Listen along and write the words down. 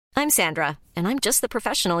I'm Sandra, and I'm just the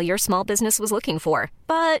professional your small business was looking for.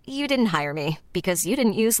 But you didn't hire me because you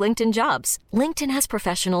didn't use LinkedIn Jobs. LinkedIn has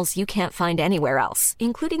professionals you can't find anywhere else,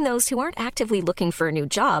 including those who aren't actively looking for a new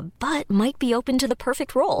job, but might be open to the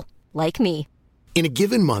perfect role, like me. In a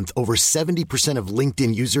given month, over 70% of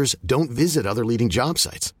LinkedIn users don't visit other leading job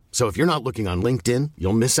sites. So if you're not looking on LinkedIn,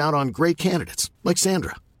 you'll miss out on great candidates like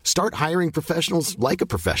Sandra. Start hiring professionals like a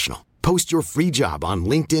professional. Post your free job on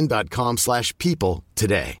linkedin.com/people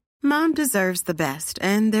today. Mom deserves the best,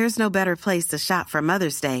 and there's no better place to shop for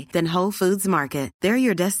Mother's Day than Whole Foods Market. They're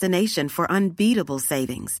your destination for unbeatable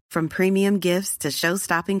savings, from premium gifts to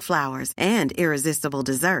show-stopping flowers and irresistible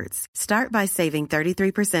desserts. Start by saving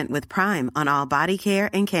 33% with Prime on all body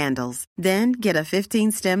care and candles. Then get a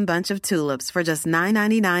 15-stem bunch of tulips for just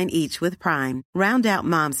 $9.99 each with Prime. Round out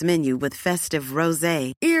Mom's menu with festive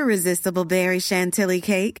rosé, irresistible berry chantilly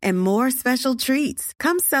cake, and more special treats.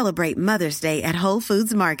 Come celebrate Mother's Day at Whole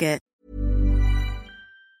Foods Market.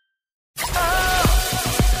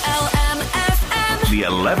 The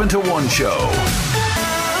 11 to 1 show.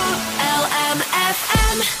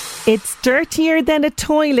 LMFM. It's dirtier than a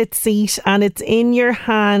toilet seat and it's in your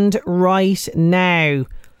hand right now.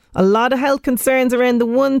 A lot of health concerns around the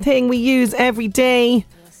one thing we use every day.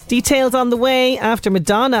 Details on the way after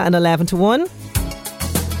Madonna and 11 to 1.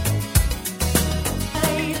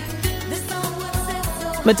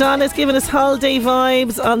 Madonna's giving us holiday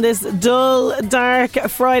vibes on this dull, dark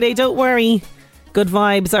Friday. Don't worry. Good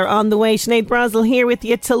vibes are on the way. Sinead Brazel here with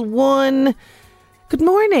you till 1. Good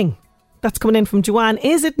morning. That's coming in from Joanne.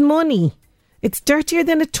 Is it money? It's dirtier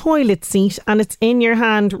than a toilet seat and it's in your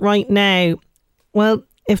hand right now. Well,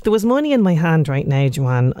 if there was money in my hand right now,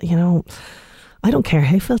 Joanne, you know, I don't care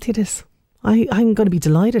how filthy it is. I'm going to be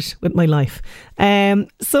delighted with my life.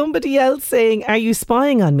 Somebody else saying, are you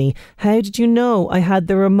spying on me? How did you know I had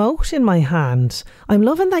the remote in my hand? I'm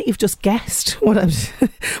loving that you've just guessed what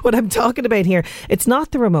I'm talking about here. It's not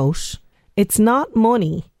the remote. It's not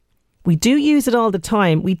money. We do use it all the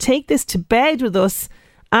time. We take this to bed with us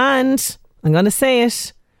and, I'm going to say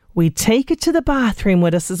it, we take it to the bathroom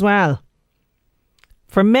with us as well.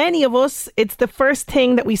 For many of us, it's the first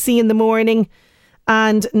thing that we see in the morning.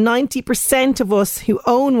 And 90% of us who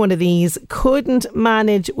own one of these couldn't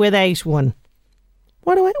manage without one.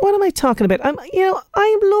 What am I talking about? I'm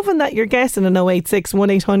loving that you're guessing an 086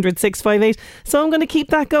 1800 658. So I'm going to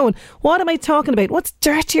keep that going. What am I talking about? What's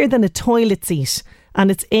dirtier than a toilet seat?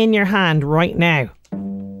 And it's in your hand right now.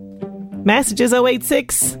 Messages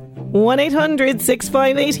 086 1800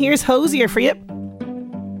 658. Here's Hosier for you.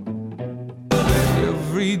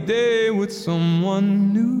 Every day with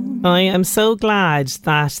someone new. I am so glad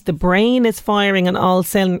that the brain is firing on all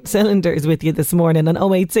cylinders with you this morning on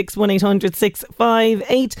 086 1800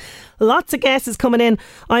 658. Lots of guesses coming in.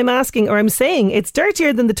 I'm saying it's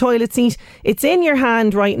dirtier than the toilet seat. It's in your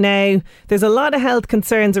hand right now. There's a lot of health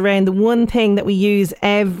concerns around the one thing that we use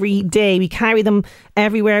every day. We carry them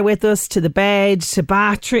everywhere with us, to the bed, to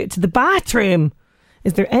the bathroom.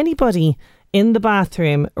 Is there anybody in the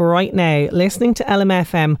bathroom right now listening to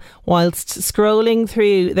LMFM whilst scrolling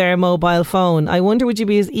through their mobile phone? I wonder, would you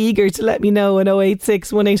be as eager to let me know on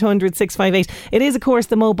 086 1800 658? It is, of course,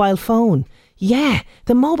 the mobile phone. Yeah,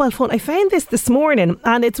 the mobile phone. I found this morning,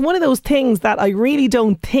 and it's one of those things that I really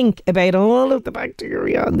don't think about all of the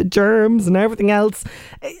bacteria and the germs and everything else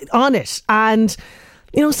on it. And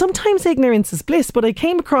you know, sometimes ignorance is bliss, but I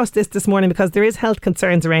came across this morning because there is health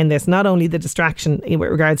concerns around this. Not only the distraction with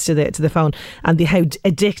regards to the phone and how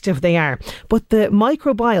addictive they are, but the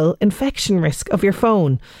microbial infection risk of your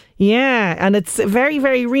phone. Yeah, and it's very,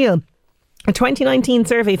 very real. A 2019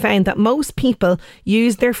 survey found that most people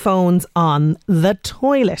use their phones on the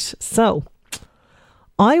toilet. So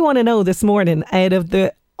I want to know this morning, out of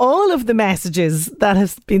all of the messages that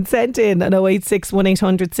has been sent in at 086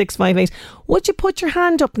 1800 658, would you put your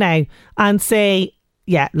hand up now and say,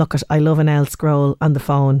 yeah, look, I love an L scroll on the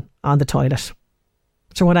phone on the toilet?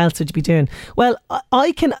 So what else would you be doing? Well,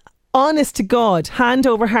 I can, honest to God, hand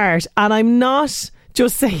over heart, and I'm not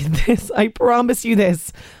just saying this, I promise you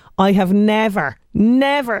this, I have never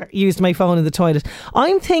used my phone in the toilet.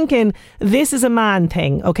 I'm thinking this is a man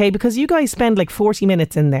thing, okay? Because you guys spend like 40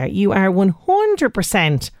 minutes in there. You are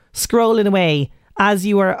 100% scrolling away as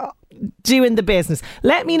you are doing the business.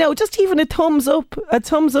 Let me know, just even a thumbs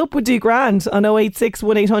up would do grand on 086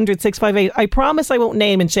 1800 658. I promise I won't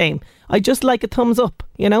name and shame. I just like a thumbs up,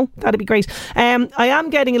 you know, that'd be great. I am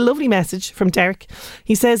getting a lovely message from Derek.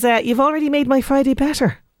 He says, you've already made my Friday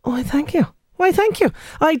better. Oh, thank you. Why, thank you.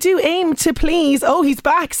 I do aim to please. Oh, he's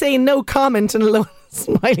back saying no comment and a lot of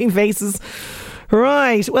smiling faces.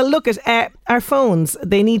 Right. Well, look at our phones.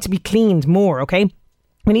 They need to be cleaned more, okay?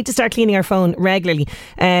 We need to start cleaning our phone regularly.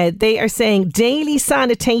 They are saying daily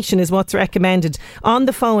sanitation is what's recommended on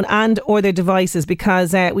the phone and or their devices,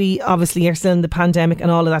 because we obviously are still in the pandemic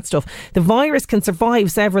and all of that stuff. The virus can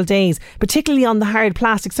survive several days, particularly on the hard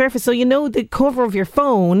plastic surface. So you know the cover of your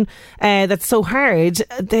phone that's so hard,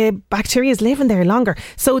 the bacteria is living there longer.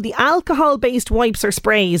 So the alcohol-based wipes or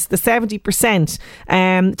sprays, the 70%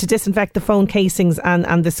 to disinfect the phone casings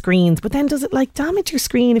and the screens. But then does it like damage your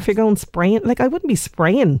screen if you're going spraying? Like, I wouldn't be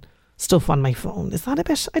spraying stuff on my phone. Is that a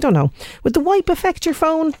bit, I don't know, would the wipe affect your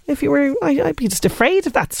phone? If you were, I'd be just afraid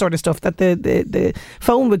of that sort of stuff, that the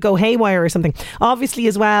phone would go haywire or something. Obviously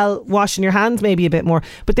as well, washing your hands maybe a bit more,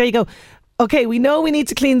 but there you go. Okay, we know we need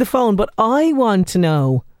to clean the phone, but I want to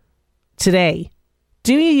know today,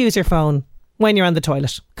 do you use your phone when you're on the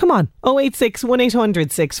toilet? Come on, 086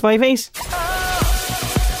 1800 658.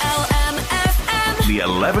 LMFM. The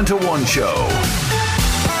 11 to 1 show.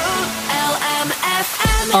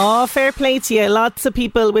 Oh, fair play to you. Lots of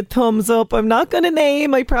people with thumbs up. I'm not going to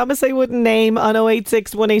name. I promise I wouldn't name on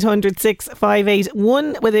 086 1800 658.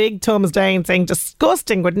 One with a big thumbs down saying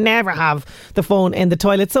disgusting, would never have the phone in the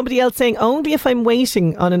toilet. Somebody else saying only if I'm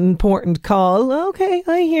waiting on an important call. Okay,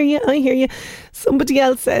 I hear you. Somebody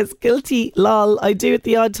else says guilty, lol, I do it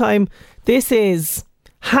the odd time. This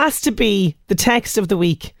has to be the text of the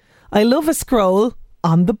week. I love a scroll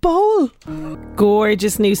on the bowl.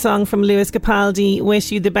 Gorgeous new song from Lewis Capaldi,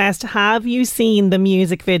 Wish You the Best. Have you seen the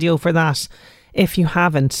music video for that? If you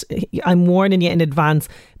haven't, I'm warning you in advance,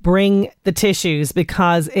 bring the tissues,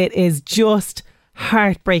 because it is just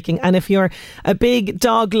heartbreaking. And if you're a big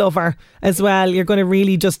dog lover as well, you're going to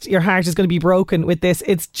really just, your heart is going to be broken with this.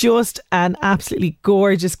 It's just an absolutely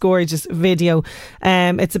gorgeous video.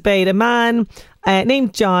 It's about a man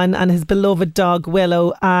named John and his beloved dog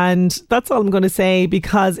Willow, and that's all I'm going to say,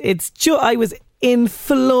 because it's I was in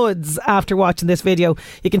floods after watching this video.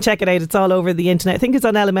 You can check it out, it's all over the internet. I think it's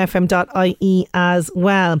on lmfm.ie as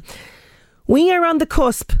well. We are on the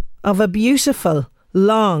cusp of a beautiful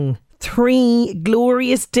long 3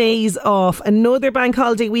 glorious days off. Another bank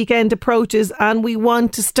holiday weekend approaches and we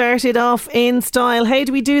want to start it off in style. How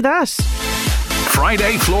do we do that?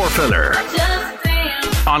 Friday Floor Filler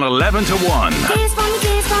on 11 to 1.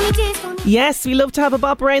 Yes, we love to have a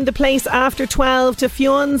bop around the place after 12 to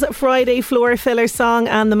Fion's Friday Floor Filler song,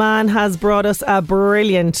 and the man has brought us a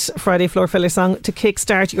brilliant Friday Floor Filler song to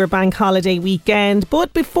kickstart your bank holiday weekend.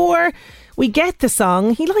 But before we get the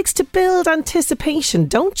song, he likes to build anticipation,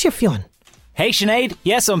 don't you, Fionn? Hey Sinead,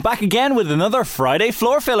 yes, I'm back again with another Friday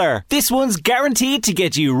Floor Filler. This one's guaranteed to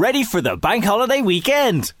get you ready for the bank holiday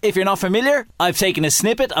weekend. If you're not familiar, I've taken a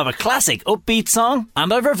snippet of a classic upbeat song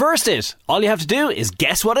and I've reversed it. All you have to do is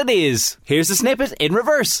guess what it is. Here's the snippet in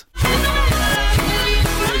reverse.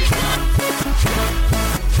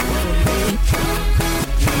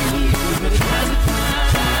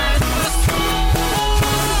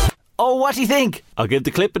 Oh, what do you think? I'll give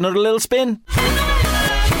the clip another little spin.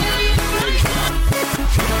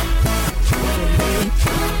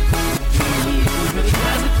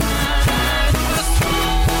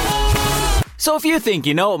 So if you think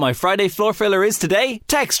you know what my Friday Floor Filler is today,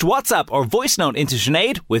 text, WhatsApp or voice note into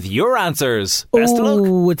Sinead with your answers. Best of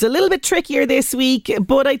luck. It's a little bit trickier this week,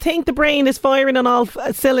 but I think the brain is firing on all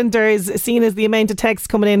cylinders, seeing as the amount of text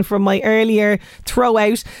coming in from my earlier throw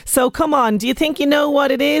out. So come on, do you think you know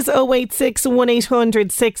what it is? 086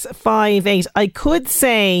 1800 658. I could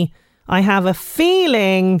say I have a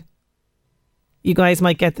feeling you guys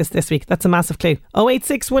might get this week. That's a massive clue.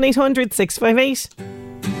 086 1800 658.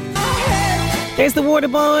 There's the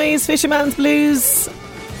Waterboys, Fisherman's Blues.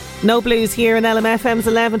 No blues here in LMFM's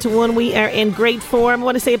 11 to 1. We are in great form. I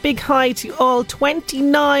want to say a big hi to all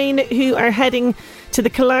 29 who are heading to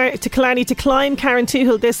Killarney to climb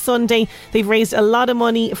Carrauntoohil this Sunday. They've raised a lot of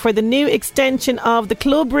money for the new extension of the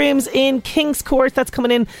club rooms in King's Court. That's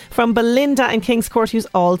coming in from Belinda in King's Court, who's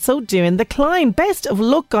also doing the climb. Best of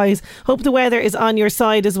luck, guys. Hope the weather is on your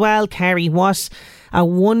side as well. Kerry, what a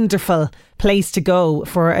wonderful place to go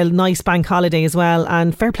for a nice bank holiday as well,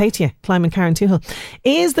 and fair play to you climbing Carrauntoohil.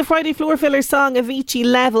 Is the Friday Floor Filler song Avicii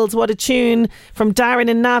Levels? What a tune from Darren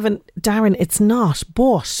in Navan. Darren, it's not,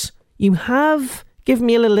 but you have given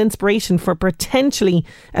me a little inspiration for potentially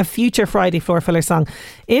a future Friday Floor Filler song.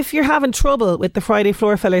 If you're having trouble with the Friday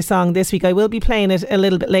Floor Filler song this week, I will be playing it a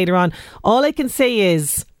little bit later on. All I can say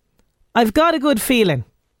is I've got a good feeling.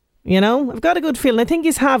 You know, I've got a good feeling. I think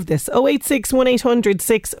you have this. 086 1800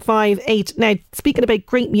 658. Now, speaking about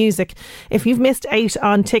great music, if you've missed out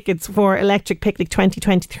on tickets for Electric Picnic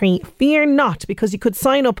 2023, fear not, because you could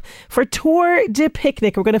sign up for Tour de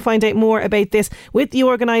Picnic. We're going to find out more about this with the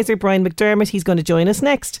organiser, Brian McDermott. He's going to join us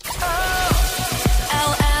next.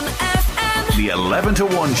 The 11 to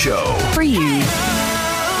 1 show. For you.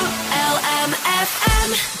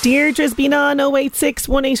 Deirdre's been on 086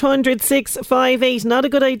 1800 658. Not a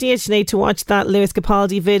good idea, Sinead, to watch that Lewis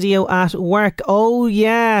Capaldi video at work. Oh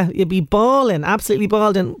yeah, you'd be bawling, absolutely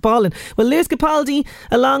bawling. Well, Lewis Capaldi,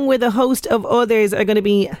 along with a host of others, are going to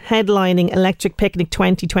be headlining Electric Picnic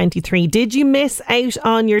 2023. Did you miss out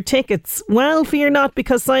on your tickets? Well, fear not,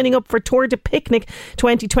 because signing up for Tour de Picnic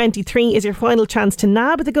 2023 is your final chance to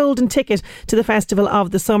nab the golden ticket to the Festival of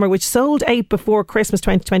the Summer, which sold out before Christmas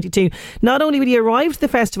 2022. Not only will you arrive to the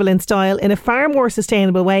festival in style in a far more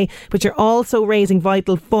sustainable way, but you're also raising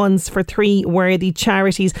vital funds for 3 worthy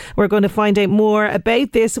charities. We're going to find out more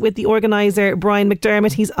about this with the organiser, Brian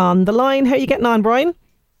McDermott. He's on the line. How are you getting on, Brian?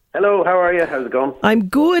 Hello, how are you? How's it going? I'm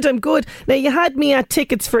good. Now, you had me at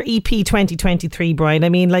tickets for EP 2023, Brian. I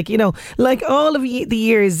mean, like all of the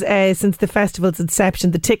years since the festival's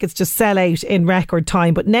inception, the tickets just sell out in record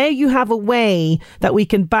time. But now you have a way that we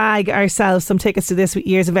can bag ourselves some tickets to this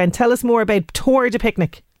year's event. Tell us more about Tour de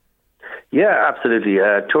Picnic. Yeah, absolutely.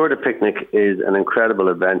 Tour de Picnic is an incredible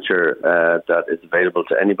adventure that is available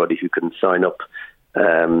to anybody who can sign up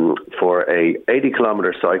for a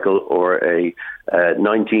 80-kilometre cycle or a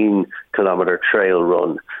 19-kilometre trail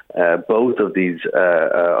run. Both of these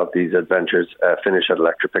adventures finish at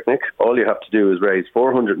Electric Picnic. All you have to do is raise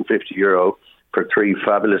 €450 for 3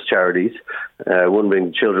 fabulous charities, one being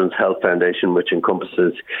the Children's Health Foundation, which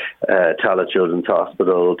encompasses Tallaght Children's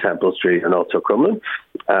Hospital, Temple Street and also Crumlin.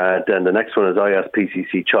 Then the next one is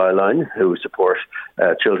ISPCC Childline, who support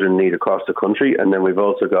children in need across the country. And then we've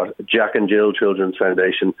also got Jack and Jill Children's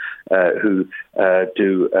Foundation, who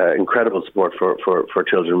do incredible support for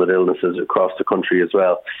children with illnesses across the country as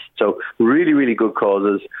well. So really, really good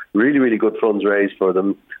causes, really, really good funds raised for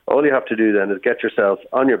them. All you have to do then is get yourself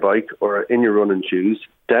on your bike or in your running shoes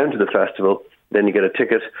down to the festival. Then you get a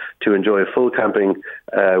ticket to enjoy a full camping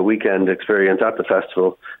weekend experience at the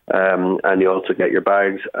festival. And you also get your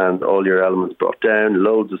bags and all your elements brought down,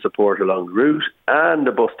 loads of support along the route, and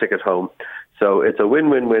a bus ticket home. So it's a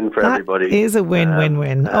win-win-win for everybody. That is a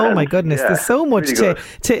win-win-win. Oh my goodness, yeah, there's so much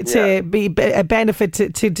to be a benefit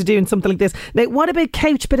to doing something like this. Now, what about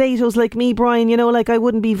couch potatoes like me, Brian? You know, like I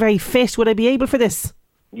wouldn't be very fit. Would I be able for this?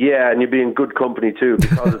 Yeah, and you'd be in good company too,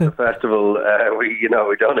 because it's a festival. We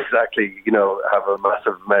don't exactly, have a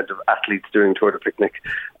massive amount of athletes doing Tour de Picnic,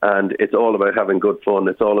 and it's all about having good fun.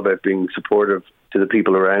 It's all about being supportive to the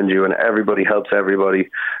people around you, and everybody helps everybody.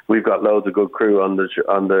 We've got loads of good crew on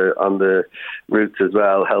the routes as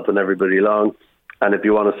well, helping everybody along. And if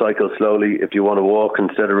you want to cycle slowly, if you want to walk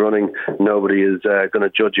instead of running, nobody is going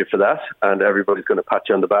to judge you for that. And everybody's going to pat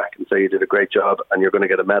you on the back and say you did a great job, and you're going to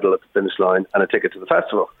get a medal at the finish line and a ticket to the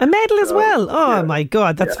festival. A medal as well? Oh, my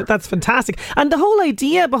God, that's fantastic. And the whole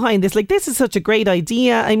idea behind this, like, this is such a great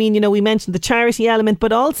idea. I mean, we mentioned the charity element,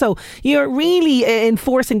 but also you're really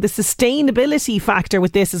enforcing the sustainability factor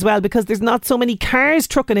with this as well, because there's not so many cars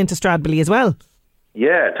trucking into Stradbally as well.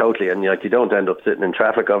 Yeah, totally. And you don't end up sitting in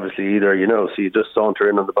traffic, obviously, either, so you just saunter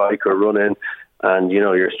in on the bike or run in, and,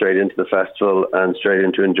 you're straight into the festival and straight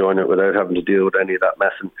into enjoying it without having to deal with any of that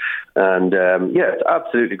messing. And, it's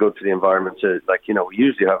absolutely good for the environment. We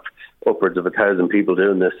usually have upwards of 1,000 people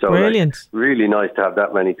doing this. So brilliant. Really nice to have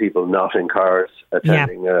that many people not in cars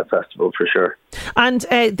attending a festival, for sure. And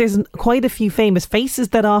there's quite a few famous faces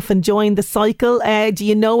that often join the cycle. Do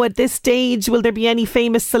you know at this stage, will there be any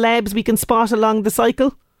famous celebs we can spot along the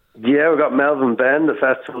cycle? Yeah, we've got Melvin Benn, the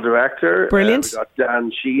festival director. Brilliant. We've got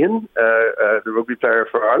Dan Sheehan, the rugby player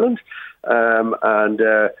for Ireland. And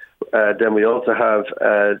then we also have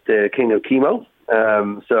the King of Chemo.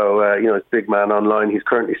 It's big man online. He's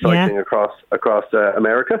currently cycling across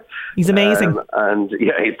America. He's amazing. And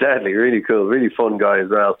he's deadly, really cool, really fun guy as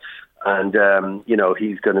well. And,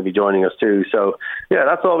 he's going to be joining us too. So,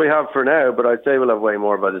 that's all we have for now. But I'd say we'll have way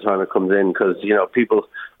more by the time it comes in, because, people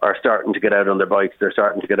are starting to get out on their bikes. They're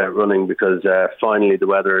starting to get out running because finally the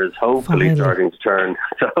weather is hopefully starting to turn.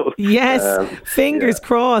 So yes, fingers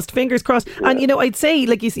crossed. Yeah. And, I'd say,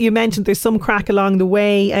 like you mentioned, there's some crack along the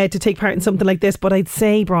way to take part in something like this. But I'd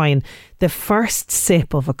say, Brian, the first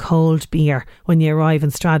sip of a cold beer when you arrive in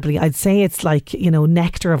Stradbally, I'd say it's like,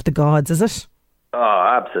 nectar of the gods, is it?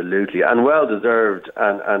 Oh, absolutely, and well deserved,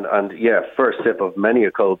 and first sip of many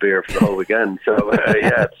a cold beer for the whole weekend. So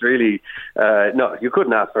it's really you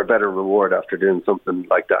couldn't ask for a better reward after doing something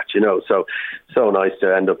like that, So nice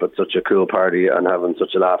to end up at such a cool party and having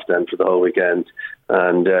such a laugh then for the whole weekend,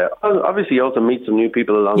 and obviously you also meet some new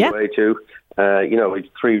people along the way too. We've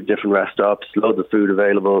 3 different rest stops, loads of food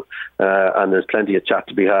available, and there's plenty of chat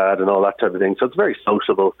to be had and all that type of thing. So it's very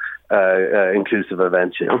sociable. inclusive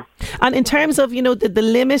events, you know. And in terms of, you know, the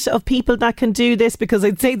limit of people that can do this, because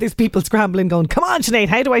I'd say there's people scrambling going, come on, Sinead,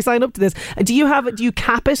 how do I sign up to this? Do you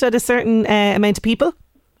cap it at a certain amount of people?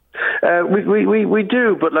 We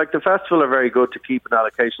do, but like the festival are very good to keep an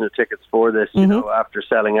allocation of tickets for this, you know, after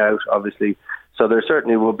selling out, obviously. So there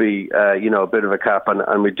certainly will be, you know, a bit of a cap,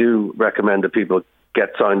 and we do recommend that people get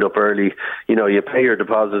signed up early. You know, you pay your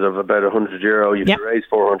deposit of about €100. You can raise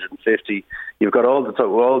 450. You've got all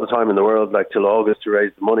the time in the world, like till August, to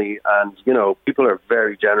raise the money. And you know, people are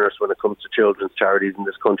very generous when it comes to children's charities in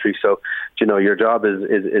this country. So, you know, your job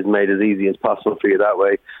is made as easy as possible for you that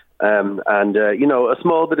way. You know, a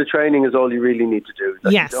small bit of training is all you really need to do.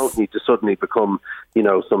 Like, yes. You don't need to suddenly become, you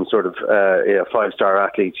know, some sort of five-star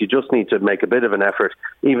athlete. You just need to make a bit of an effort,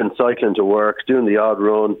 even cycling to work, doing the odd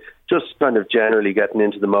run, just kind of generally getting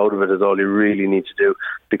into the mode of it is all you really need to do,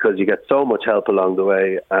 because you get so much help along the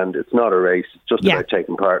way, and it's not a race. It's just about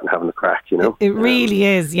taking part and having a crack, you know. It really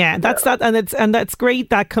is, That's that, and that's great,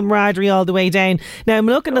 that camaraderie all the way down. Now I'm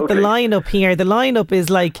looking at the lineup here. The lineup is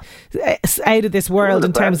like out of this world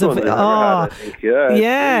in terms of What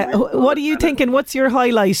are you thinking? What's your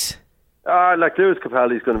highlight? Like Lewis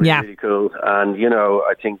Capaldi is going to be really cool, and you know,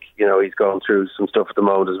 I think, you know, he's going through some stuff at the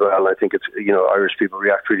moment as well, and I think it's, you know, Irish people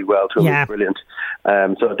react really well to him. It's brilliant.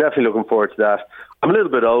 So definitely looking forward to that. I'm a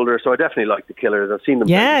little bit older, so I definitely like the Killers. I've seen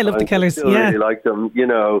them. I love the Killers. I still really like them, you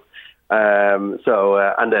know. And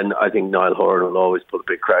then I think Niall Horan will always pull a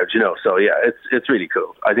big crowd, you know. So it's really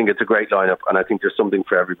cool. I think it's a great lineup, and I think there's something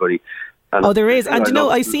for everybody. And there is. And you know,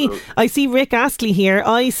 I see Rick Astley here.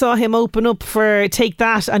 I saw him open up for Take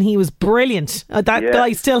That, and he was brilliant. That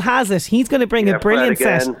guy still has it. He's going to bring a brilliant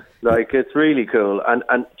set. Like, it's really cool. And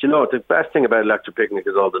you know, the best thing about Electric Picnic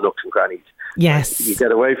is all the nooks and crannies. Yes. You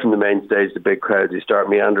get away from the main stage, the big crowds, you start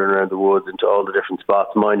meandering around the woods into all the different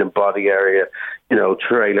spots, Mind and Body area, you know,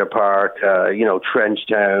 Trailer Park, you know, Trench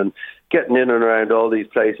Town, getting in and around all these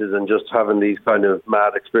places and just having these kind of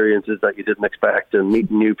mad experiences that you didn't expect, and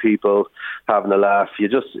meeting new people, having a laugh.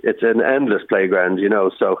 It's an endless playground, you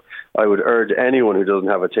know. So I would urge anyone who doesn't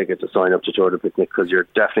have a ticket to sign up to Tour de Picnic, because you're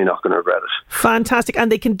definitely not going to regret it. Fantastic.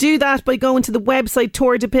 And they can do that by going to the website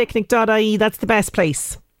tourdepicnic.ie. That's the best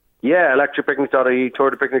place. Yeah, electricpicnic.ie,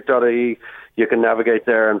 tourdepicnic.ie. You can navigate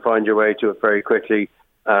there and find your way to it very quickly,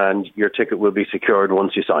 and your ticket will be secured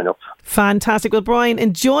once you sign up. Fantastic. Well, Brian,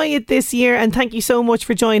 enjoy it this year, and thank you so much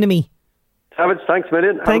for joining me. Thanks a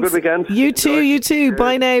million. Have a good weekend. You too. Cheers.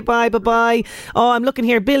 Bye now. Bye. Oh, I'm looking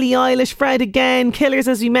here. Billie Eilish, Fred again, Killers,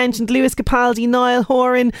 as we mentioned, Lewis Capaldi, Niall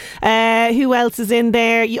Horan. Who else is in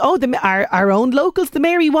there? Our own locals, the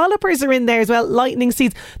Mary Wallopers, are in there as well. Lightning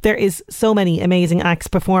Seeds. There is so many amazing acts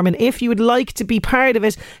performing. If you would like to be part of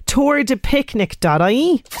it,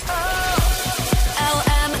 tourdepicnic.ie.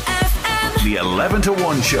 The 11 to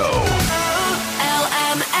 1 show.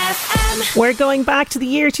 We're going back to the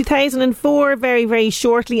year 2004 very, very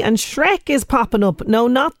shortly, and Shrek is popping up. No,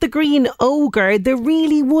 not the green ogre, the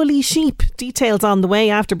really woolly sheep. Details on the way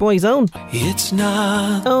after Boy's Own. It's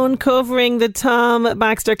not Uncovering the Tom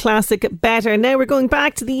Baxter classic Better. Now we're going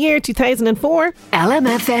back to the year 2004.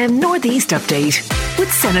 LMFM Northeast Update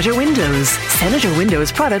with Senator Windows. Senator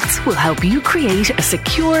Windows products will help you create a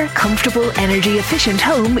secure, comfortable, energy efficient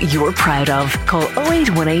home you're proud of. Call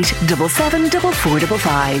 0818 77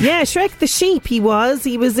 4455. Yeah, Shrek the sheep he was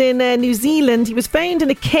in New Zealand. He was found in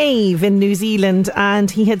a cave in New Zealand,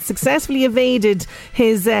 and he had successfully evaded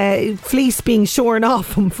his fleece being shorn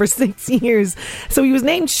off him for 6 years. So he was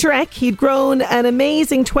named Shrek. He'd grown an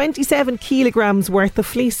amazing 27 kilograms worth of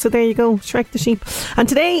fleece. So there you go, Shrek the sheep. And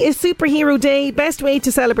today is Superhero Day. Best way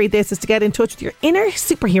to celebrate this is to get in touch with your inner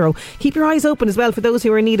superhero. Keep your eyes open as well for those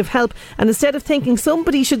who are in need of help, and instead of thinking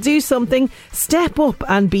somebody should do something, step up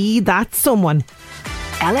and be that someone.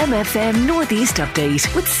 LMFM Northeast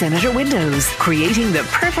Update with Senator Windows. Creating the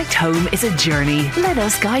perfect home is a journey. Let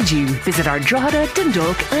us guide you. Visit our Drogheda,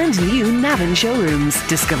 Dundalk and new Navan showrooms.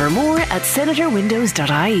 Discover more at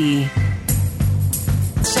senatorwindows.ie.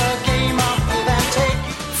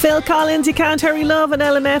 Phil Collins, You Can't Hurry Love, and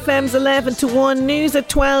LMFM's 11 to 1. News at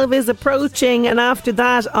 12 is approaching, and after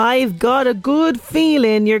that, I've got a good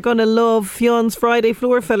feeling you're going to love Fion's Friday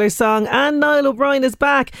Floor Filler song. And Niall O'Brien is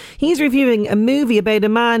back. He's reviewing a movie about a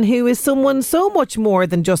man who is someone so much more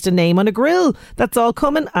than just a name on a grill. That's all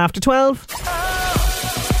coming after 12.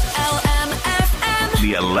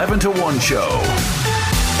 The 11 to 1 show.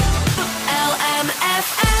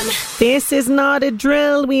 This is not a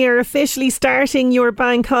drill. We are officially starting your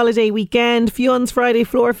bank holiday weekend. Fion's Friday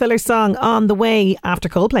Floor Filler song on the way after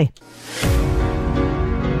Coldplay.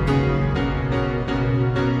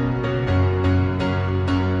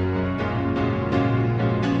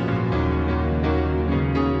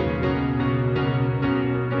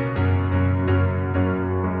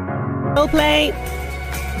 Coldplay.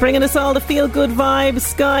 Bringing us all the feel-good vibes.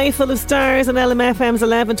 Sky full of stars on LMFM's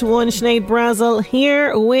 11 to 1. Sinead Brazel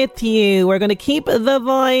here with you. We're going to keep the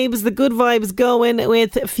vibes, the good vibes going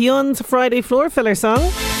with Fion's Friday Floor Filler song.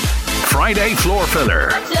 Friday Floor Filler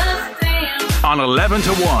on 11 to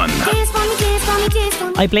 1.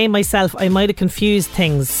 I blame myself. I might have confused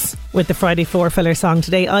things with the Friday Floor Filler song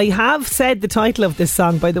today. I have said the title of this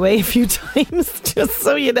song, by the way, a few times, just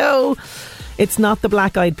so you know. It's not the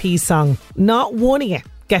Black Eyed Peas song. Not one of you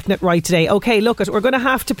getting it right today. Okay, look, we're going to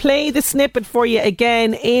have to play the snippet for you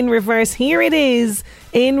again in reverse. Here it is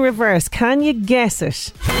in reverse. Can you guess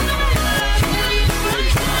it?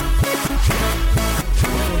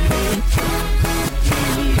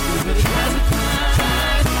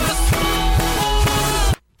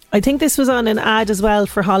 I think this was on an ad as well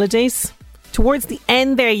for holidays. Towards the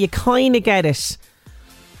end there, you kind of get it.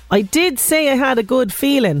 I did say I had a good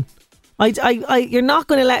feeling. You're not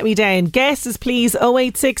going to let me down. Guesses, please.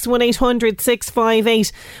 086 1800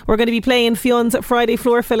 658. We're going to be playing Fion's Friday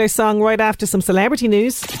Floor Filler song right after some celebrity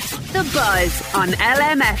news. The Buzz on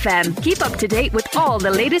LMFM. Keep up to date with all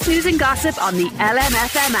the latest news and gossip on the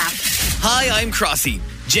LMFM app. Hi, I'm Crossy.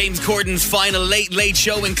 James Corden's final Late Late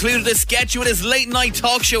Show included a sketch with his late night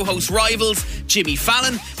talk show host rivals Jimmy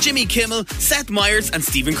Fallon, Jimmy Kimmel, Seth Meyers and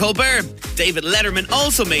Stephen Colbert. David Letterman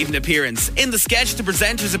also made an appearance. In the sketch, the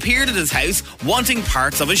presenters appeared at his house wanting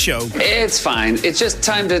parts of his show. It's fine. It's just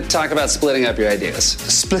time to talk about splitting up your ideas.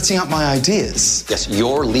 Splitting up my ideas? Yes,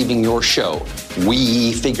 you're leaving your show.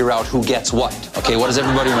 We figure out who gets what. Okay, what does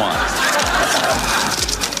everybody want?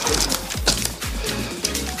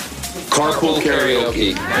 Carpool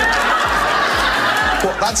karaoke.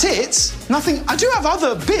 What, that's it? Nothing. I do have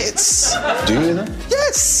other bits. Do you though?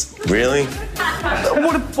 Yes. Really?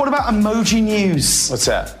 What about emoji news? What's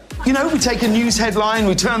that? You know, we take a news headline,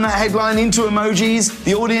 we turn that headline into emojis.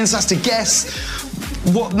 The audience has to guess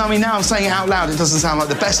what. I mean, now I'm saying it out loud, it doesn't sound like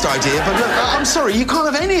the best idea, but look, I'm sorry, you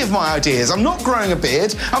can't have any of my ideas. I'm not growing a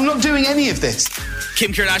beard. I'm not doing any of this.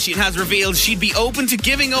 Kim Kardashian has revealed she'd be open to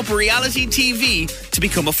giving up reality TV to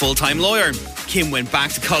become a full-time lawyer. Kim went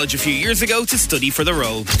back to college a few years ago to study for the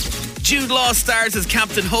role. Jude Law stars as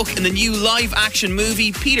Captain Hook in the new live-action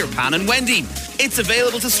movie Peter Pan and Wendy. It's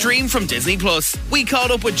available to stream from Disney+. We caught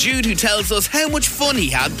up with Jude, who tells us how much fun he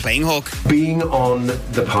had playing Hook. Being on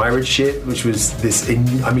the pirate ship, which was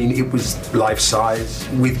it was life-size,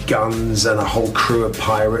 with guns and a whole crew of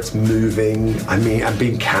pirates moving. And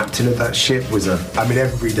being captain of that ship was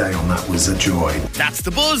every day on that was a joy. That's The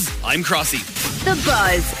Buzz. I'm Crossy. The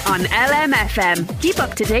Buzz on LMFM. Keep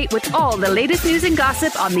up to date with all the latest news and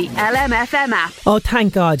gossip on the LMFM app. Oh,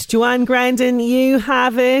 thank God. Joanne Grandin, you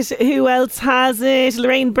have it. Who else has it?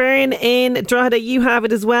 Lorraine Byrne in Drogheda, you have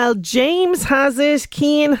it as well. James has it.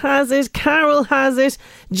 Cian has it. Carol has it.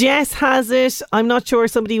 Jess has it. I'm not sure,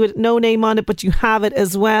 somebody with no name on it, but you have it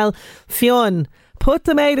as well. Fionn, put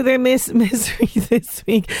them out of their misery this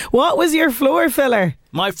week. What was your floor filler?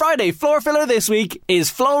 My Friday floor filler this week is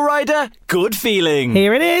Flo Rida, Good Feeling.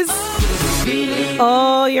 Here it is.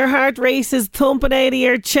 Oh, your heart races thumping out of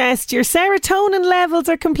your chest. Your serotonin levels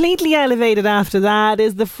are completely elevated after that.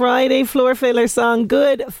 Is the Friday floor filler song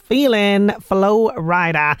Good Feeling, Flo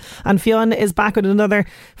Rida. And Fionn is back with another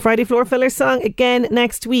Friday floor filler song again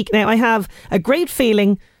next week. Now, I have a great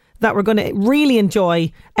feeling that we're going to really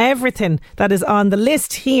enjoy everything that is on the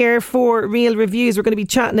list here for Real Reviews. We're going to be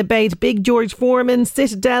chatting about Big George Foreman,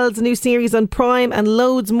 Citadel's new series on Prime, and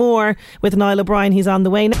loads more with Niall O'Brien. He's on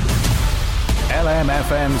the way now.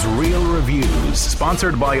 LMFM's Real Reviews,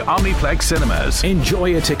 sponsored by Omniplex Cinemas.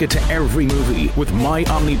 Enjoy a ticket to every movie with My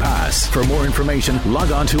OmniPass. For more information,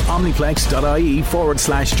 log on to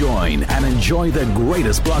omniplex.ie/join and enjoy the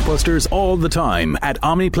greatest blockbusters all the time at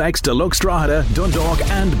Omniplex Deluxe Drogheda, Dundalk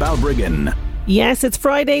and Balbriggan. Yes, it's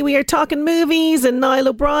Friday. We are talking movies and Niall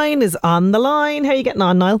O'Brien is on the line. How are you getting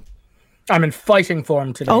on, Niall? I'm in fighting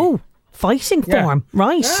form today. Oh, fighting form,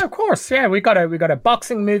 right? Yeah, of course. Yeah, we got a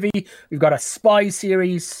boxing movie, we've got a spy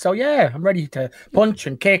series. So yeah, I'm ready to punch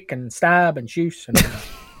and kick and stab and shoot. And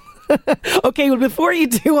Okay, well, before you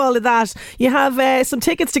do all of that, you have some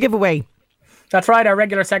tickets to give away. That's right, our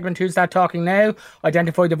regular segment, Who's That Talking Now?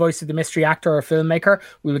 Identify the voice of the mystery actor or filmmaker.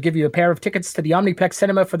 We will give you a pair of tickets to the Omniplex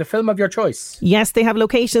Cinema for the film of your choice. Yes, they have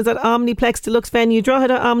locations at Omniplex Deluxe Venue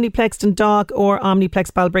Drogheda, Omniplex Dundalk or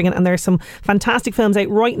Omniplex Balbriggan, and there are some fantastic films out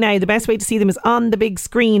right now. The best way to see them is on the big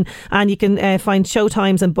screen, and you can find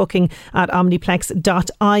showtimes and booking at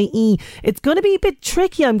omniplex.ie. It's going to be a bit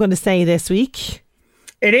tricky, I'm going to say, this week.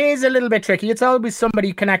 It is a little bit tricky. It's always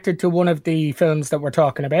somebody connected to one of the films that we're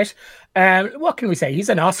talking about. What can we say? He's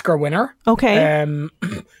an Oscar winner. Okay.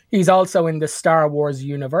 He's also in the Star Wars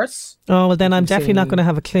universe. Oh, well, then I'm definitely not going to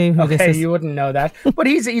have a clue who this is. Okay, you wouldn't know that. But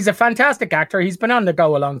he's a fantastic actor. He's been on the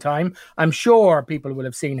go a long time. I'm sure people will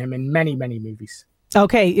have seen him in many, many movies.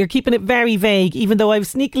 Okay, you're keeping it very vague, even though I've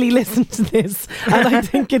sneakily listened to this and I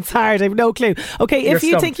think it's hard. I've no clue. Okay, if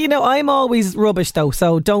you think you know, I'm always rubbish though,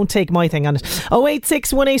 so don't take my thing on it.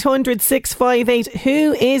 086 1800 658.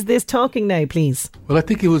 Who is this talking now, please? Well, I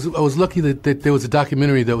think I was lucky that there was a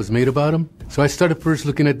documentary that was made about him. So I started first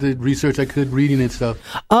looking at the research I could, reading and stuff.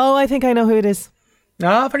 Oh, I think I know who it is.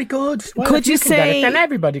 Oh, very good. Well, could you say it, then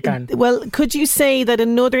everybody can. Well, could you say that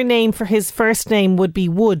another name for his first name would be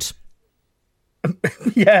Wood?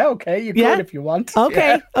 Yeah, okay, you could if you want.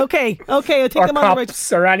 Okay, yeah. okay. I think or I'm on the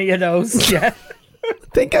right. Or any of those. Yeah. I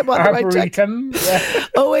think I'm on the right track. Yeah.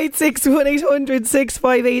 086 1800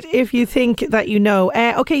 658 if you think that you know.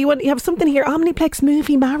 Okay, you have something here. Omniplex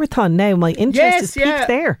movie marathon. Now my interest is peaked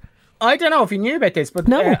there. I don't know if you knew about this, but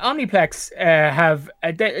Omniplex have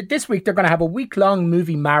this week they're going to have a week-long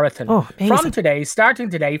movie marathon from today, starting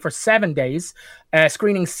today for 7 days,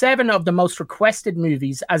 screening 7 of the most requested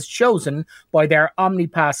movies as chosen by their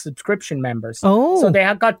OmniPass subscription members. So they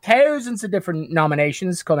have got thousands of different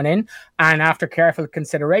nominations coming in, and after careful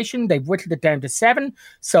consideration, they've whittled it down to 7.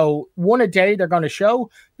 So one a day they're going to show.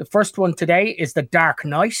 The first one today is The Dark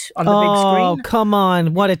Knight on the big screen. Oh, come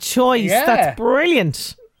on. What a choice. Yeah. That's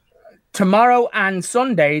brilliant. Tomorrow and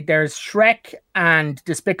Sunday, there's Shrek and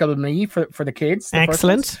Despicable Me for the kids.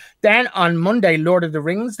 Excellent. Then on Monday, Lord of the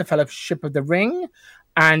Rings, The Fellowship of the Ring.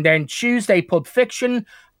 And then Tuesday, Pulp Fiction.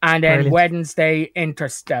 And then Wednesday,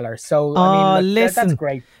 Interstellar. So, I mean, listen, that's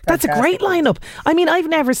great. That's a great lineup. I mean, I've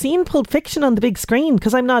never seen Pulp Fiction on the big screen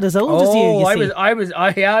because I'm not as old as you see.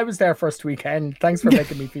 I was there first weekend. Thanks for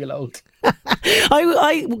making me feel old.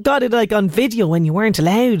 I got it like on video when you weren't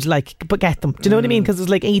allowed but get them. Do you know what I mean? Because it was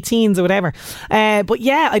like 18s or whatever. But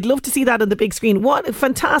yeah, I'd love to see that on the big screen. What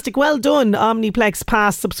fantastic. Well done, Omniplex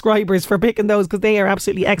Pass subscribers, for picking those because they are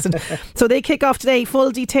absolutely excellent. So they kick off today. Full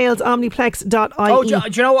details, omniplex.ie. Oh, do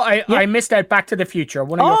you know what? I missed out Back to the Future.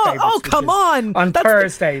 One of your favourites. Oh, come on. On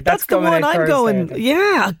Thursday. That's the one I'm going.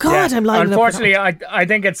 Yeah, God, I'm lining Unfortunately, I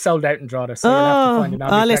think it's sold out in Drogheda, so you'll have to find an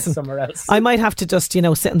Omniplex somewhere else. I might have to just, sit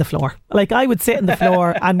on the floor. Like I would sit on the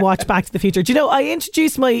floor and watch Back to the Future. Do you know, I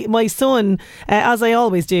introduced my son, as I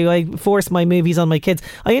always do, I force my movies on my kids.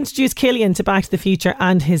 I introduced Killian to Back to the Future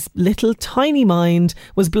and his little tiny mind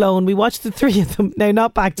was blown. We watched the 3 of them, now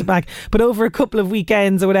not back to back, but over a couple of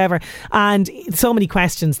weekends or whatever. And so many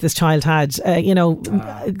questions this child had,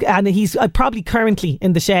 and he's probably currently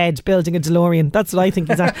in the shed building a DeLorean. That's what I think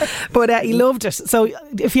he's at. But he loved it. So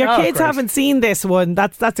if your kids haven't seen this one,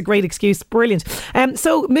 that's a great excuse. Brilliant.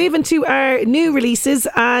 So moving to our new releases,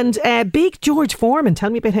 and big George Foreman. Tell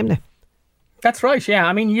me about him now. That's right, yeah.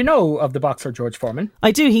 I mean, you know of the boxer George Foreman.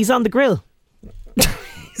 I do. He's on the grill.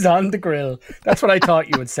 He's on the grill. That's what I thought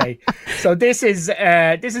you would say. So this is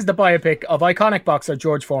the biopic of iconic boxer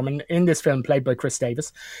George Foreman, in this film played by Chris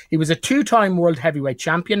Davis. He was a 2-time world heavyweight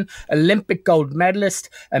champion, Olympic gold medalist,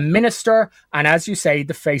 a minister, and as you say,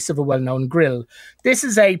 the face of a well-known grill. This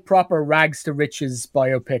is a proper rags to riches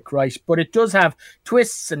biopic, right? But it does have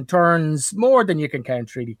twists and turns, more than you can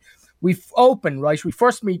count, really. We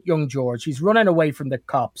first meet young George. He's running away from the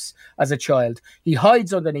cops as a child. He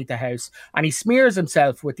hides underneath the house and he smears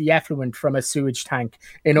himself with the effluent from a sewage tank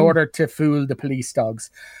in order to fool the police dogs.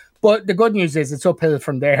 But the good news is it's uphill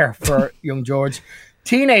from there for young George.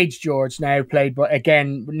 Teenage George, now played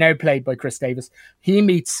by Chris Davis. He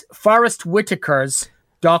meets Forrest Whitaker's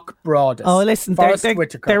Doc Broadus. Oh, listen,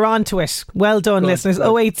 they're on to it. Well done, listeners.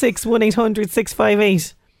 086 1800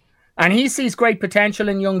 658. And he sees great potential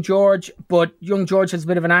in young George, but young George has a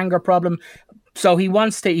bit of an anger problem. So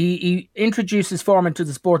he introduces Foreman to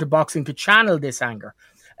the sport of boxing to channel this anger.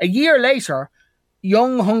 A year later,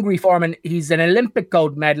 young, hungry Foreman, he's an Olympic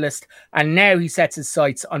gold medalist, and now he sets his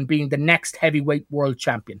sights on being the next heavyweight world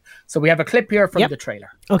champion. So we have a clip here from the trailer.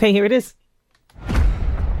 Okay, here it is.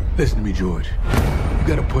 Listen to me, George. You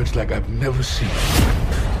got a punch like I've never seen.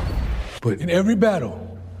 But in every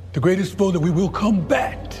battle, the greatest foe that we will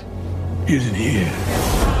combat isn't here.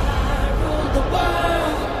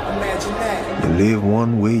 You live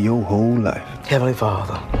one way your whole life. Heavenly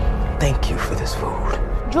Father, thank you for this food.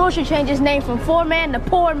 George should change his name from Foreman to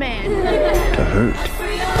Poor Man. To hurt.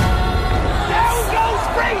 Down goes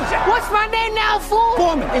Frazier! What's my name now, fool?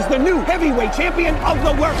 Foreman is the new heavyweight champion of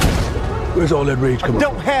the world. Where's all that rage coming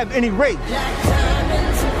from? Don't have any rage.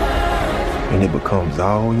 And it becomes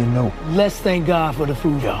all you know. Let's thank God for the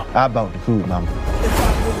food, y'all. How about the food, mama?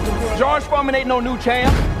 George Foreman ain't no new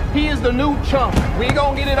champ. He is the new chump. We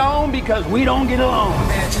gonna get it on because we don't get along.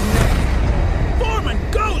 Foreman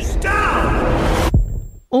goes down!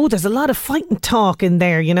 Oh, there's a lot of fighting talk in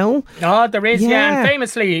there, you know? Oh, there is, yeah. And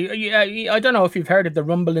famously, I don't know if you've heard of the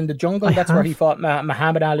Rumble in the Jungle. That's where he fought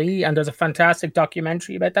Muhammad Ali, and there's a fantastic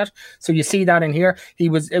documentary about that. So you see that in here.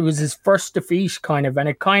 It was his first defeat, kind of, and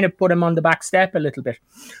it kind of put him on the back step a little bit.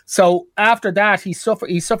 So after that, he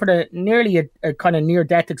suffered nearly a kind of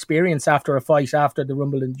near-death experience after a fight after the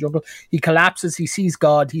Rumble in the Jungle. He collapses, he sees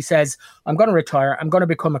God, he says, I'm going to retire, I'm going to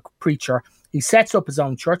become a preacher. He sets up his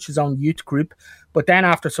own church, his own youth group. But then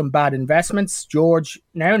after some bad investments, George,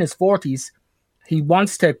 now in his 40s, he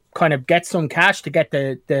wants to kind of get some cash to get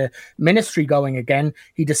the ministry going again.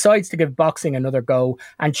 He decides to give boxing another go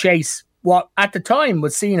and chase what at the time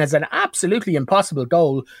was seen as an absolutely impossible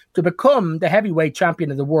goal to become the heavyweight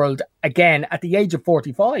champion of the world again at the age of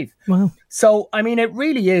 45. Wow. So, I mean, it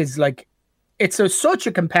really is like, it's such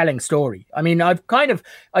a compelling story. I mean, I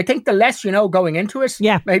think the less you know going into it,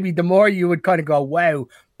 maybe the more you would kind of go, wow.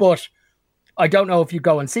 But I don't know if you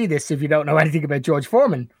go and see this if you don't know anything about George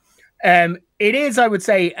Foreman. It is, I would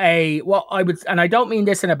say, and I don't mean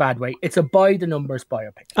this in a bad way, it's a by the numbers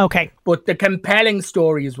biopic. Okay. But the compelling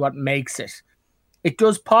story is what makes it. It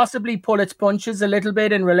does possibly pull its punches a little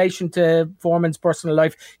bit in relation to Foreman's personal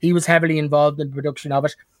life. He was heavily involved in the production of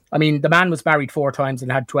it. I mean, the man was married 4 times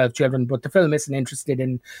and had 12 children, but the film isn't interested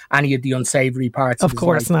in any of the unsavory parts. Of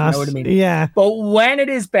course not. You know what I mean? Yeah. But when it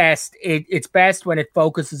is best, it's best when it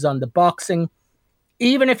focuses on the boxing.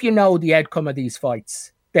 Even if you know the outcome of these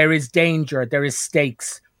fights, there is danger, there is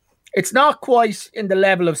stakes. It's not quite in the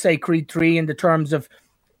level of, say, Creed 3 in the terms of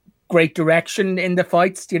great direction in the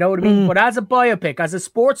fights, do you know what I mean? But as a biopic, as a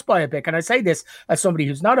sports biopic, and I say this as somebody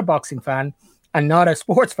who's not a boxing fan and not a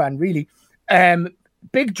sports fan, really,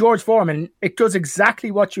 Big George Foreman, it does exactly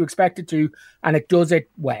what you expect it to, and it does it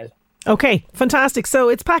well. Okay, fantastic. So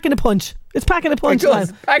it's packing a punch. It's packing a punch. It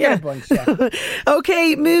does, packing a punch, yeah.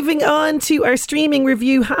 Okay, moving on to our streaming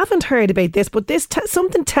review. Haven't heard about this, but this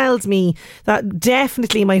something tells me that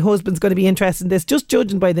definitely my husband's going to be interested in this, just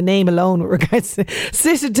judging by the name alone with regards to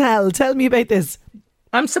Citadel. Tell me about this.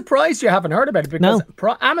 I'm surprised you haven't heard about it because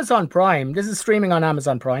Amazon Prime, this is streaming on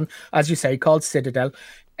Amazon Prime, as you say, called Citadel.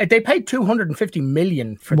 They paid $250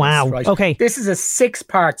 million for this. Right? Okay. This is a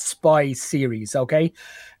 6-part spy series, okay?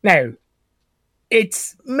 Now,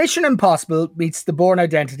 it's Mission Impossible meets The Bourne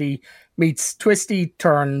Identity, meets twisty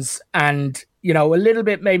turns, and, you know, a little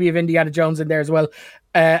bit maybe of Indiana Jones in there as well.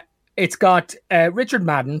 It's got Richard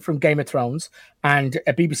Madden from Game of Thrones and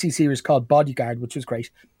a BBC series called Bodyguard, which was great.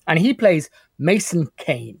 And he plays Mason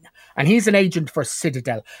Kane. And he's an agent for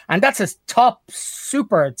Citadel. And that's a top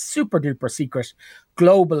super duper secret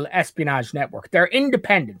global espionage network. They're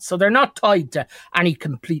independent, so they're not tied to any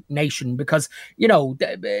complete nation because, you know,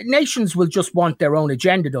 nations will just want their own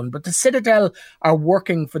agenda done. But the Citadel are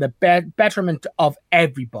working for the betterment of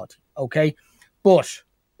everybody, okay? But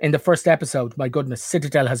in the first episode, my goodness,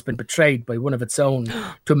 Citadel has been betrayed by one of its own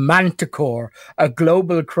to Manticore, a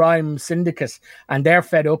global crime syndicate. And they're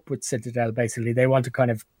fed up with Citadel, basically. They want to kind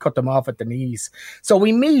of cut them off at the knees. So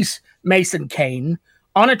we meet Mason Kane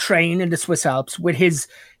on a train in the Swiss Alps with his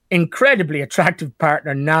incredibly attractive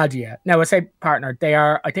partner, Nadia. Now, I say partner, they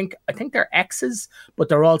are, I think they're exes, but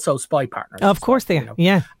they're also spy partners. Of course they are,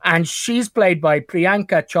 yeah. And she's played by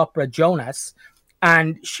Priyanka Chopra Jonas.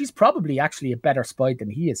 And she's probably actually a better spy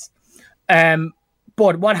than he is.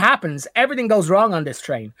 But what happens, everything goes wrong on this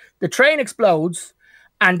train. The train explodes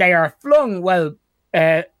and they are flung,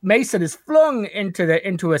 Mason is flung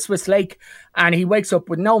into a Swiss lake and he wakes up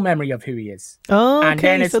with no memory of who he is. Oh,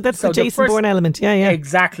 okay, so that's the Jason Bourne element. Yeah.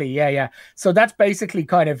 Exactly, yeah. So that's basically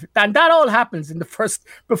kind of, and that all happens in the first,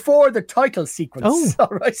 before the title sequence. Oh,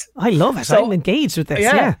 all right. I love it. So, I'm engaged with this,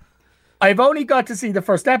 yeah. I've only got to see the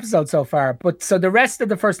first episode so far, but so the rest of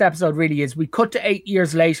the first episode really is we cut to 8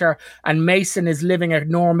 years later and Mason is living a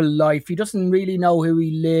normal life. He doesn't really know who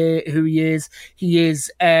he is.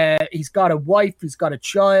 He's got a wife, he's got a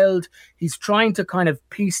child. He's trying to kind of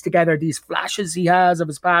piece together these flashes he has of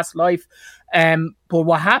his past life. But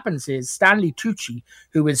what happens is Stanley Tucci,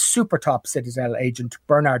 who is super top Citadel agent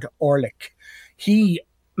Bernard Orlick, he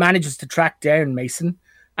manages to track down Mason.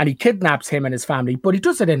 And he kidnaps him and his family, but he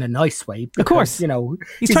does it in a nice way. Because, of course. You know,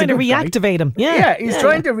 he's trying to reactivate him. Yeah, he's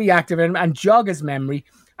trying to reactivate him and jog his memory.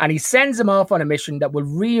 And he sends him off on a mission that will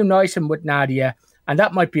reunite him with Nadia. And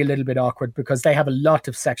that might be a little bit awkward because they have a lot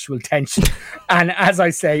of sexual tension. And as I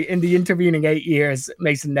say, in the intervening 8 years,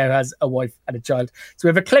 Mason now has a wife and a child. So we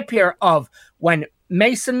have a clip here of when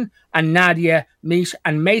Mason and Nadia meet.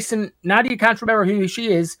 And Nadia can't remember who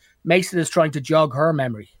she is. Mason is trying to jog her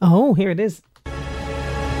memory. Oh, here it is.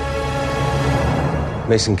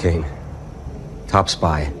 Mason Kane. Top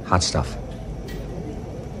spy. Hot stuff.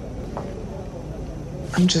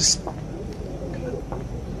 I'm just...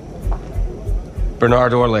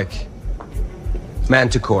 Bernard Orlick.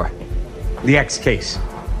 Manticore. The X case.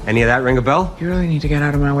 Any of that ring a bell? You really need to get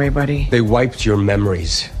out of my way, buddy. They wiped your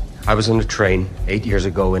memories. I was on a train 8 years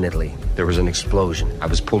ago in Italy. There was an explosion. I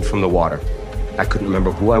was pulled from the water. I couldn't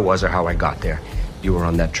remember who I was or how I got there. You were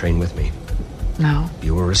on that train with me. No.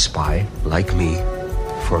 You were a spy, like me,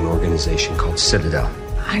 for an organization called Citadel.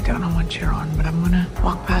 I don't know what you're on, but I'm gonna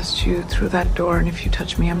walk past you through that door, and if you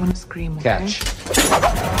touch me, I'm gonna scream, okay? Catch.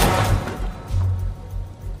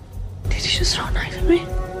 Did you just throw a knife at me?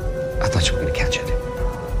 I thought you were gonna catch it.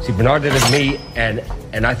 See, Bernard did it to me,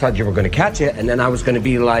 and I thought you were gonna catch it, and then I was gonna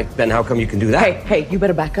be like, then how come you can do that? Hey, you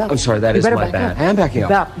better back up. I'm sorry, that is my bad. I am backing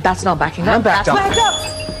up. That's not backing up. I'm backed up. Back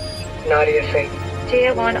up! Nadia Fate.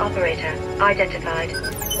 Tier 1 operator identified.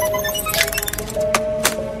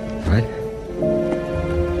 Right?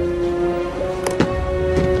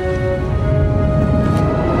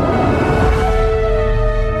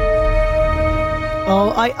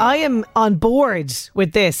 Oh, I am on board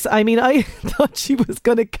with this. I mean, I thought she was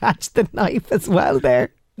going to catch the knife as well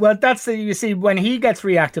there. Well, that's you see, when he gets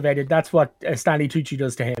reactivated, that's what Stanley Tucci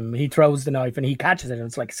does to him. He throws the knife and he catches it, and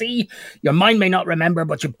it's like, see, your mind may not remember,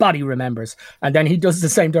 but your body remembers. And then he does the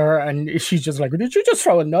same to her, and she's just like, did you just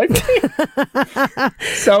throw a knife at me?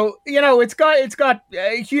 So, it's got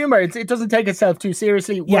humor. It doesn't take itself too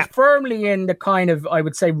seriously. Yeah. We're firmly in the kind of, I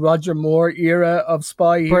would say, Roger Moore era of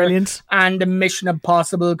spy here. Brilliant. And the Mission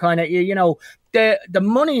Impossible kind of, the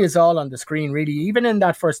money is all on the screen, really, even in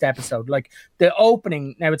that first episode. Like the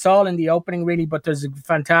opening, now it's all in the opening, really, but there's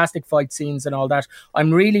fantastic fight scenes and all that.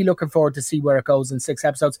 I'm really looking forward to see where it goes in 6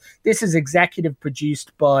 episodes. This is executive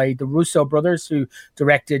produced by the Russo brothers, who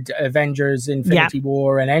directed Avengers, Infinity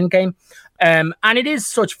War and Endgame. And it is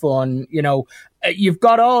such fun, you've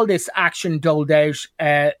got all this action doled out,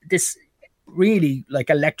 this really like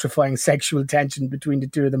electrifying sexual tension between the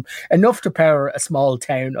two of them, enough to power a small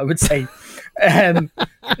town, I would say.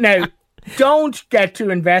 Now, don't get too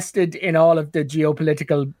invested in all of the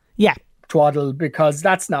geopolitical twaddle, because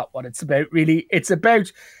that's not what it's about, really. It's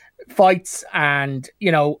about fights and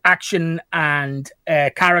action and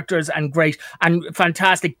characters and great and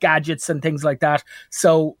fantastic gadgets and things like that.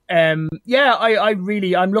 So I'm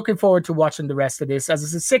looking forward to watching the rest of this.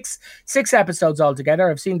 As it's 6 episodes altogether.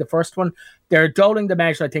 I've seen the first one. They're doling them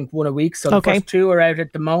out, I think, 1 a week. So the first 2 are out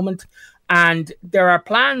at the moment. And there are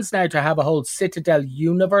plans now to have a whole Citadel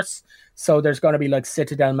universe. So there's going to be like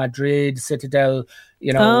Citadel Madrid, Citadel,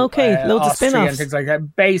 loads Austria of spin-offs and things like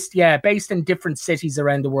that, based in different cities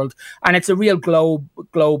around the world, and it's a real globe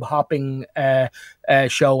hopping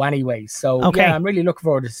show anyway. So I'm really looking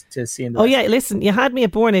forward to seeing that. Listen, you had me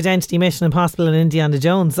at Bourne Identity, Mission Impossible and Indiana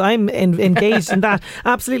Jones. I'm engaged in that.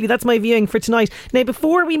 Absolutely, that's my viewing for tonight. Now,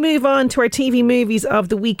 before we move on to our TV movies of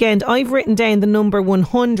the weekend, I've written down the number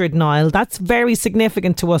 100, Niall. That's very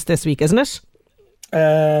significant to us this week, isn't it?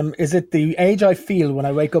 Is it the age I feel when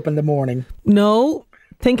I wake up in the morning? No.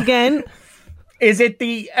 Think again. Is it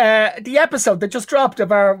the episode that just dropped of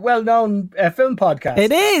our well-known film podcast?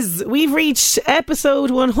 It is. We've reached episode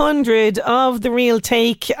 100 of The Real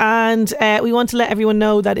Take, and we want to let everyone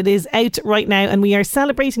know that it is out right now, and we are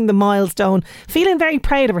celebrating the milestone. Feeling very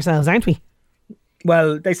proud of ourselves, aren't we?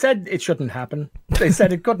 Well, they said it shouldn't happen. They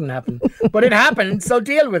said it couldn't happen. But it happened, so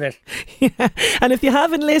deal with it. Yeah. And if you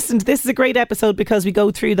haven't listened, this is a great episode because we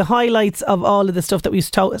go through the highlights of all of the stuff that we've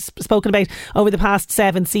spoken about over the past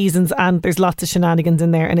 7 seasons, and there's lots of shenanigans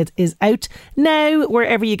in there, and it is out now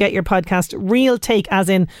wherever you get your podcast. Real Take, as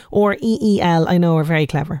in, or EEL. I know, we're very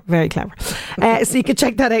clever. Very clever. So you can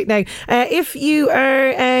check that out now. If you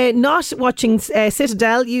are not watching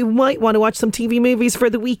Citadel, you might want to watch some TV movies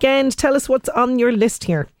for the weekend. Tell us what's on your list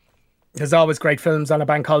here. There's always great films on a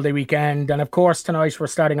bank holiday weekend, and of course tonight we're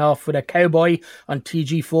starting off with a Cowboy on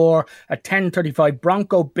TG4 at 10:35.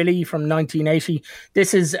 Bronco Billy from 1980.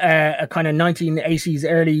 This is a kind of 1980s,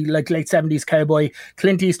 early late 70s cowboy.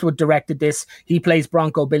 Clint Eastwood directed this. He plays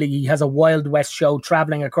Bronco Billy. He has a Wild West show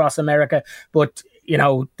traveling across America, but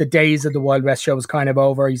the days of the Wild West show is kind of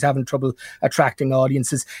over. He's having trouble attracting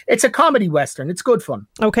audiences. It's a comedy western. It's good fun.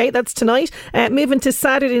 Okay, that's tonight. Moving to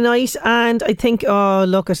Saturday night, and I think,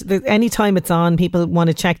 any time it's on, people want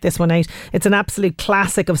to check this one out. It's an absolute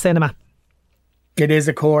classic of cinema. It is,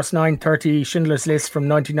 of course, 9:30, Schindler's List from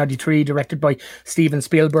 1993, directed by Steven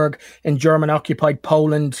Spielberg. In German-occupied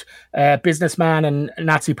Poland, businessman and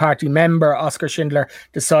Nazi Party member Oskar Schindler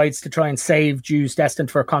decides to try and save Jews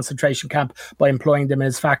destined for a concentration camp by employing them in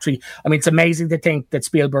his factory. I mean, it's amazing to think that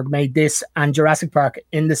Spielberg made this and Jurassic Park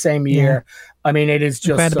in the same year. Yeah. I mean, it is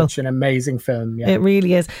just incredible. Such an amazing film. Yeah. It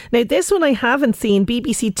really is. Now, this one I haven't seen,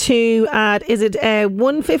 BBC Two at, is it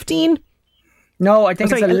 1:15? No, I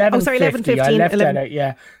think it's 11:50. Oh, sorry, 11:15. I left that out,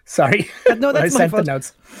 yeah. Sorry. No, that's my fault. The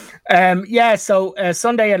notes. So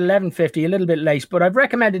Sunday at 11:50, a little bit late, but I've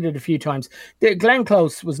recommended it a few times. Glenn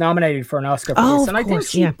Close was nominated for an Oscar for this, and I think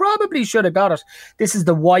she probably should have got it. This is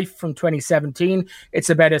The Wife from 2017. It's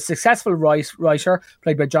about a successful writer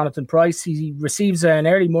played by Jonathan Pryce. He receives an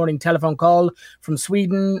early morning telephone call from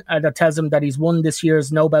Sweden that tells him that he's won this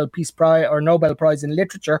year's Nobel Prize in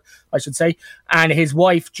Literature, I should say. And his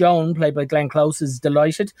wife, Joan, played by Glenn Close, is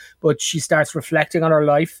delighted, but she starts reflecting on her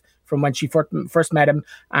life from when she first met him,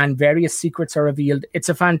 and various secrets are revealed. It's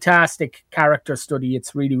a fantastic character study.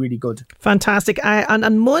 It's really, really good. Fantastic. And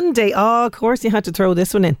on Monday, of course, you had to throw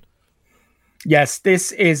this one in. Yes,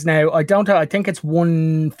 this is now, I think it's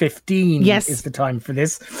 1:15 is the time for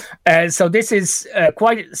this. So this is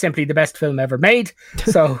quite simply the best film ever made.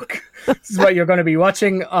 So this is what you're going to be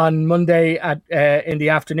watching on Monday in the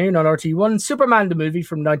afternoon on RT1. Superman, the movie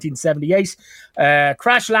from 1978.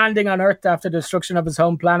 Crash landing on Earth after the destruction of his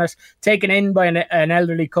home planet, taken in by an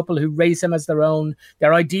elderly couple who raise him as their own.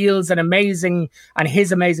 Their ideals and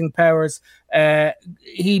his amazing powers.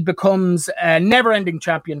 He becomes a never-ending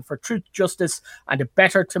champion for truth, justice, and a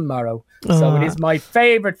better tomorrow. So it is my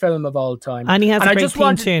favourite film of all time. And he has a great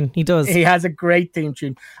theme tune. He does. He has a great theme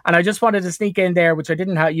tune. And I just wanted to sneak in there, which I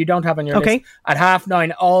didn't have. You don't have on your list. At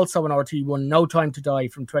 9:30, also on RT1, No Time to Die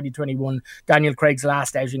from 2021. Daniel Craig's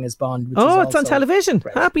last outing as Bond. Which is it's on television.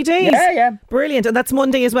 Great. Happy days. Yeah. Brilliant. And that's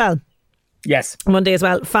Monday as well. Yes. Monday as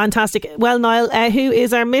well. Fantastic. Well, Niall, who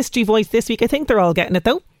is our mystery voice this week? I think they're all getting it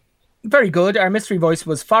though. Very good. Our mystery voice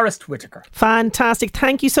was Forrest Whitaker. Fantastic.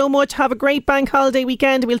 Thank you so much. Have a great bank holiday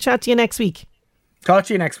weekend. We'll chat to you next week. Talk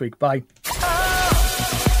to you next week. Bye.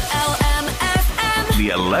 The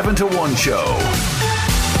 11 to 1 show.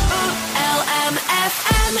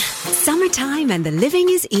 Summertime and the living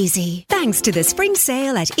is easy. Thanks to the spring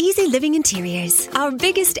sale at Easy Living Interiors. Our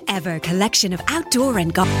biggest ever collection of outdoor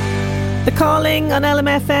and garden. The calling on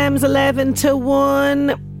LMFM's 11 to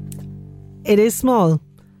 1. It is small,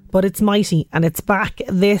 but it's mighty, and it's back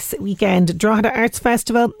this weekend. Drogheda Arts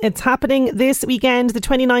Festival. It's happening this weekend, the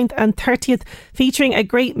 29th and 30th, featuring a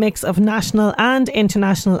great mix of national and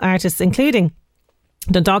international artists, including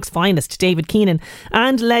Dundalk's finest, David Keenan,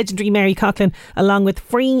 and legendary Mary Coughlin, along with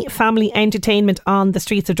free family entertainment on the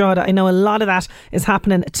streets of Drogheda. I know a lot of that is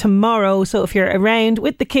happening tomorrow, so if you're around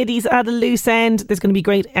with the kiddies at a loose end, there's going to be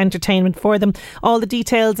great entertainment for them. All the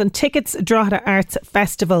details and tickets,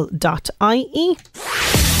 DroghedaArtsFestival.ie.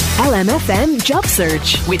 LMFM Job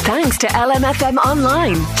Search, with thanks to LMFM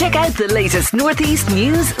Online. Check out the latest Northeast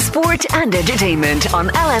news, sport and entertainment on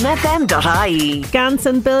lmfm.ie.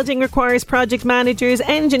 Ganson Building requires project managers,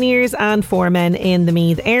 engineers and foremen in the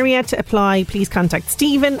Meath area. To apply, please contact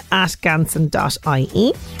Stephen at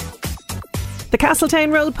ganson.ie. The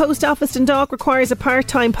Castletown Road Post Office in Dundalk requires a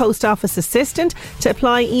part-time post office assistant. To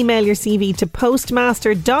apply, email your CV to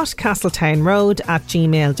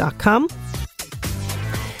postmaster.castletownroad@gmail.com.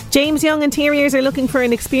 James Young Interiors are looking for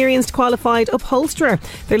an experienced qualified upholsterer.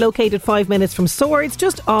 They're located 5 minutes from Swords,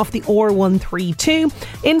 just off the R132.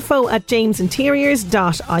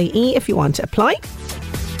 info@jamesinteriors.ie if you want to apply.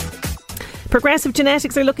 Progressive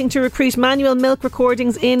Genetics are looking to recruit manual milk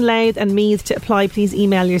recordings in Louth and Meath. To apply, please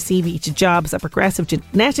email your CV to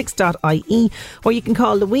jobs@progressivegenetics.ie, or you can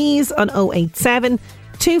call Louise on 087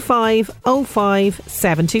 2505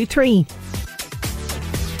 723.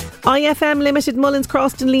 IFM Limited Mullins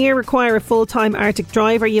Croston Lear require a full-time Arctic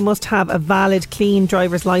driver. You must have a valid clean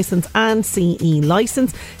driver's licence and CE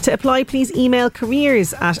licence. To apply, please email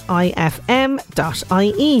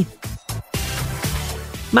careers@ifm.ie.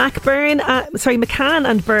 McCann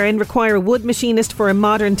and Byrne require a wood machinist for a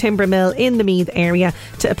modern timber mill in the Meath area.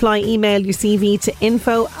 To apply, email your CV to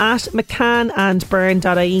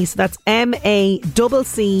info@mccannandbyrne.ie. So that's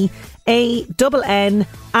MACCANN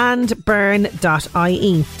and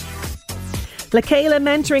Byrne.ie. Lacayla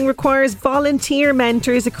Mentoring requires volunteer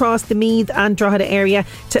mentors across the Meath and Drogheda area.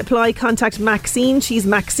 To apply, contact Maxine. She's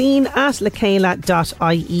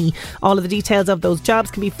maxine@lacayla.ie. All of the details of those jobs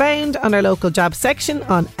can be found on our local job section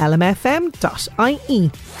on lmfm.ie.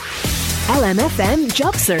 LMFM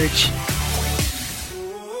Job Search.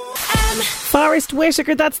 Forrest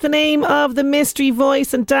Whitaker, that's the name of the mystery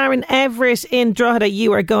voice. And Darren Everett in Drogheda,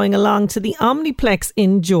 you are going along to the Omniplex.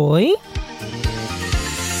 Enjoy.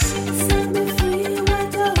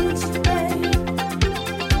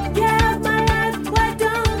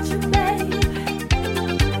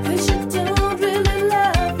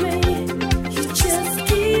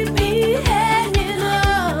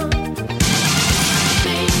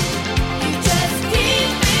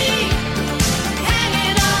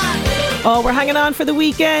 Oh, we're hanging on for the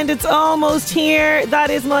weekend. It's almost here.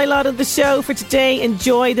 That is my lot of the show for today.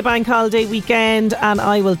 Enjoy the bank holiday weekend, and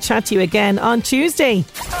I will chat to you again on Tuesday.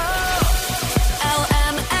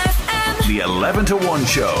 The 11 to 1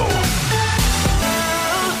 show.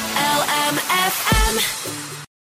 LMFM.